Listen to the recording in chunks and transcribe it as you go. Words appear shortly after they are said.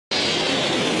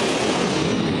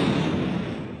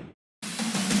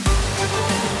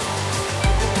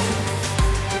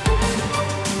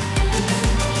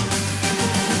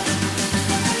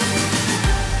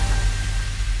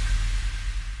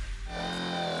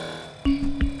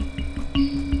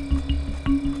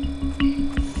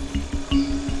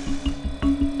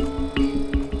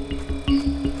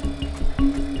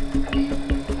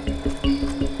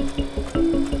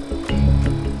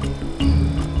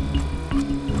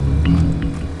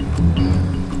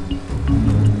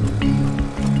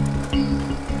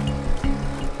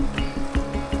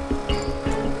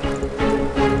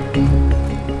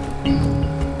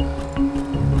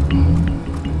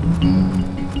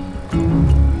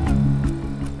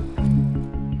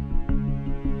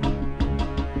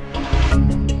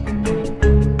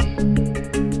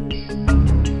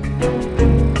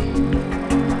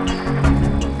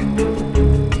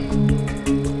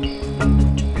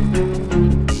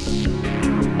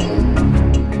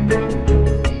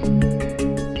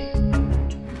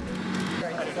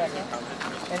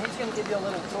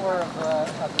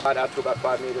to about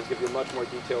 5 meters, give you a much more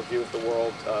detailed view of the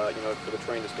world, you know, for the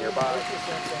terrain that's nearby.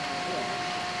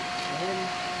 And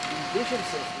the vision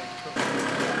system.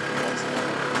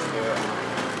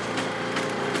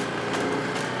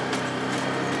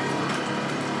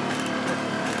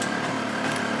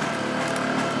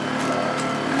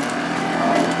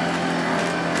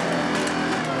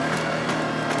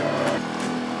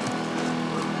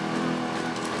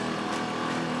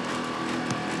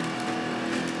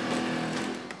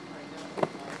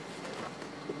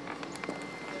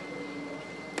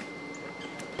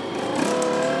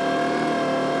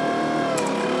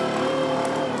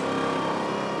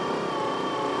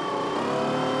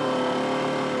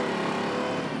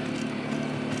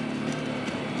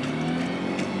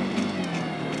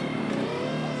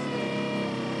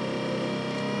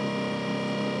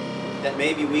 That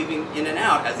may be weaving in and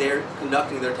out as they're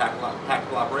conducting their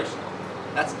tactical operation.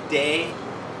 That's day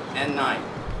and night.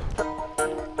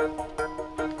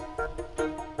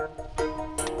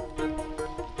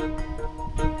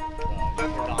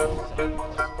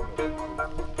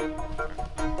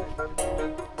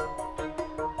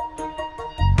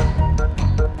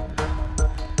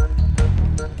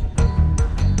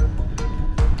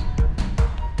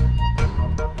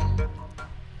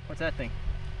 What's that thing?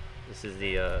 This is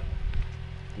the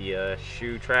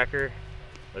shoe tracker.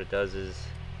 What it does is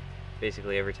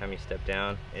basically every time you step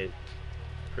down, it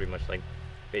pretty much like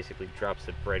basically drops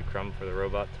the breadcrumb for the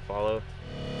robot to follow.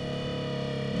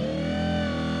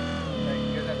 Yeah,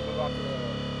 you guys have to move off to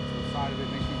the side of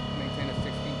it. Make sure you maintain a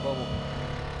 6-feet bubble.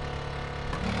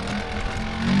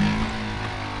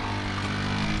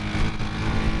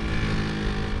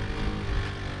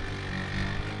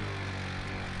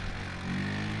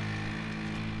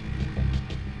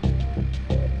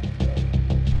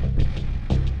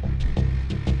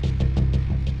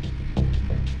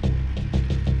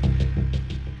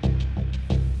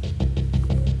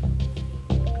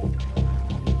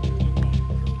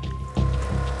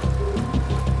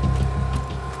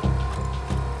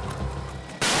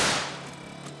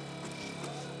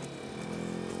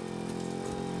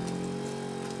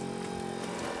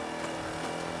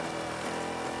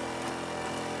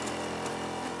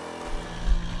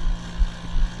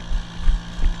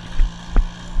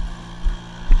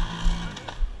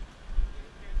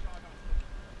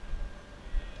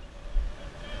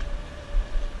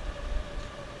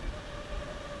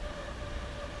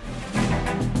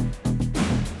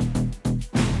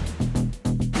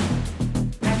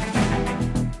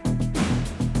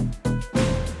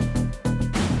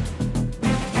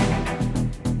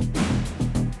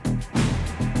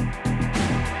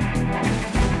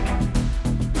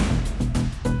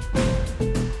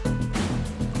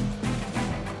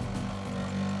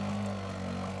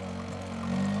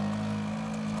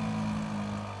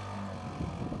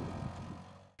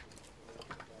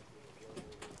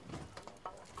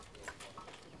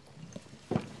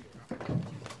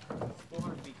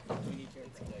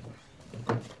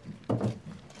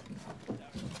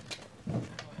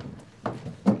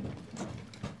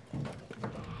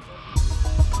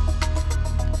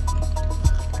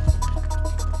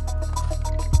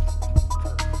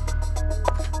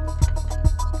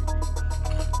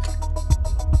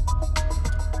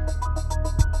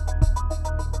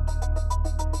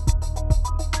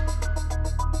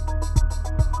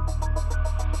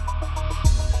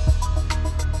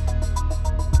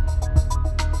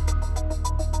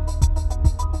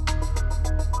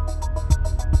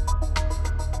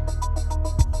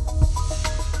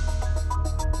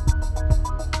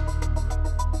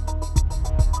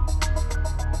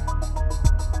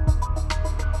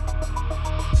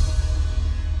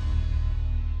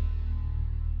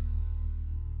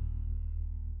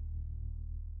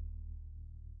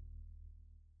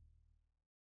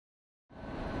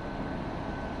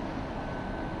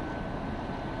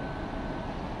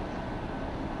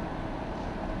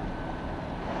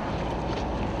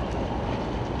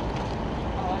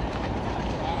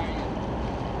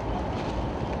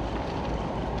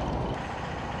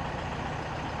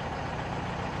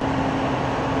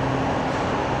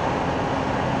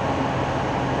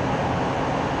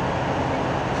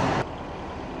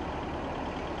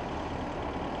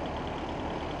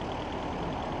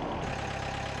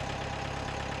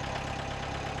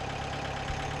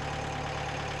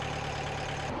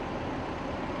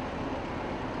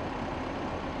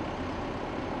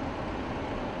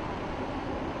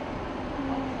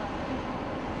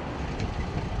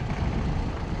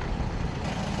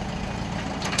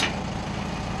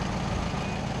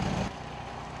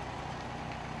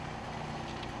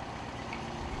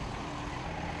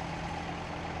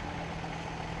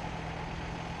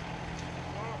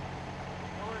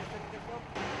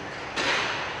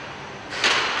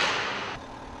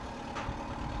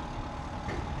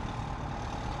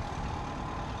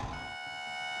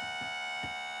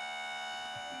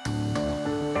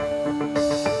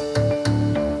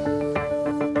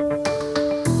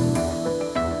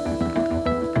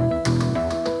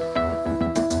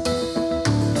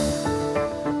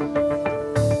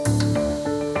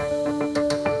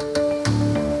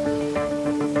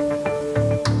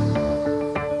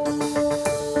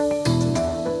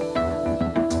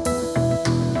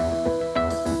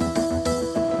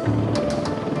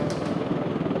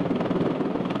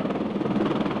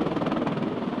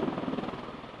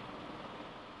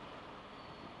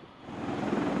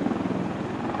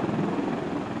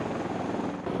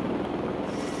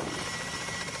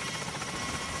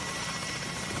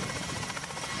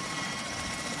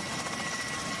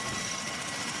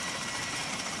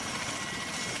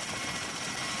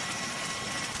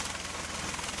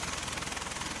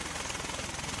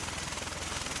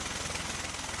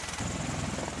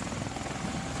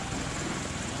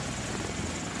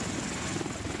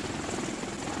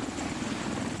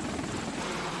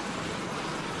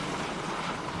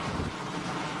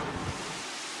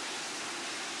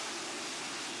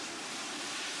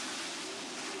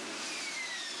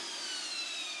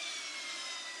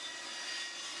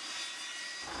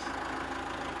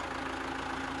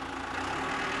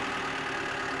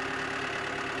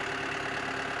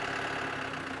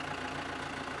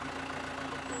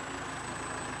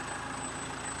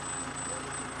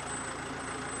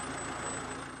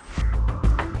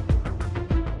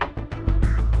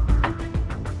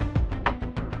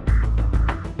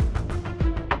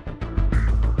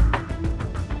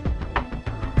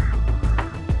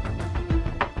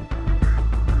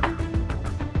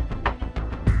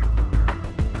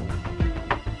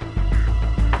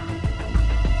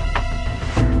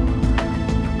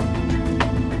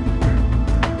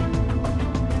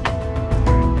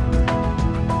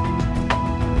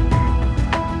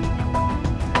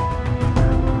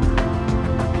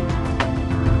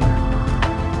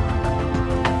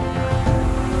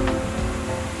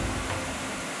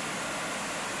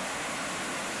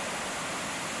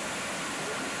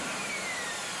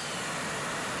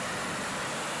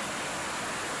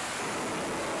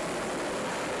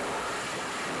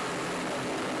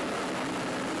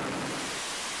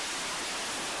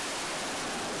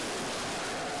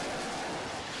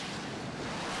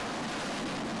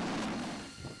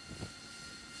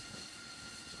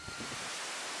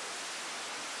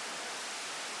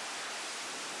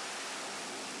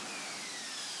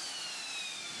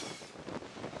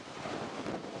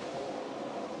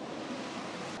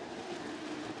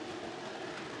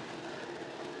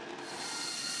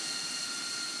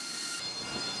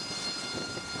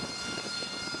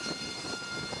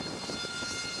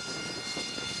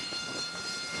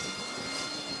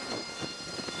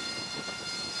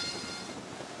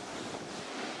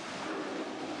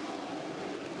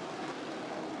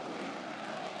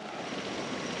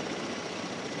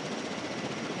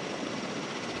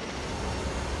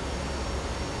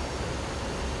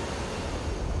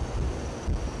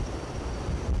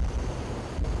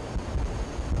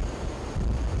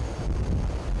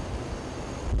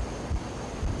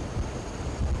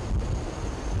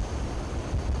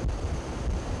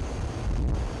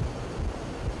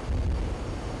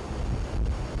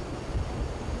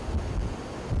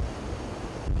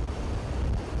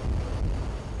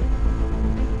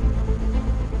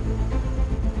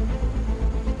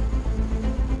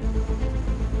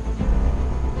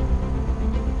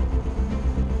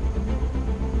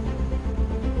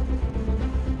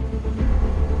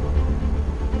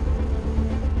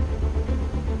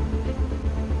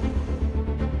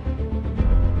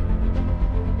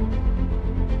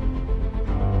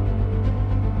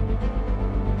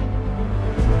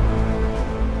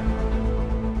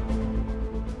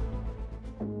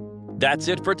 That's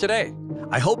it for today.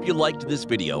 I hope you liked this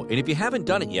video, and if you haven't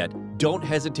done it yet, don't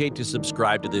hesitate to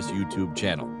subscribe to this YouTube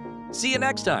channel. See you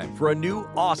next time for a new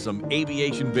awesome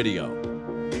aviation video.